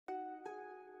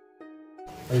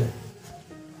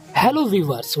Hello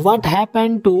viewers, what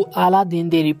happened to Aladino?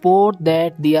 They report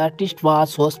that the artist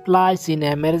was hospitalized in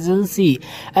emergency.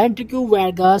 Enrique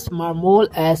Vargas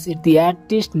Mármol Health, the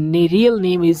artist's real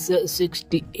name is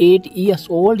 68 years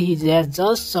old. He has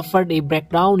just suffered a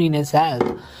breakdown in his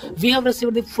health. We have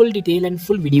received the full detail and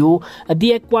full video.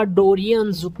 The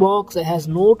Ecuatorian box has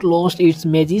not lost its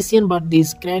magician but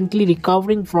is currently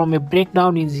recovering from a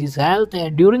breakdown in his health.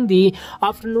 During the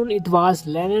afternoon, it was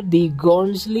learned the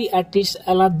Gonzali artist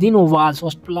Aladino was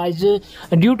hospitalized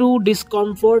due to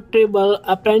discomfort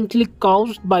apparently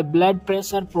caused by blood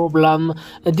pressure problem.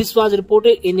 This was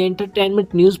reported in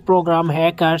entertainment news program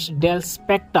Hackers del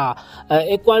Specta.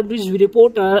 Ecuador's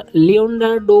reporter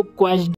Leonardo Quest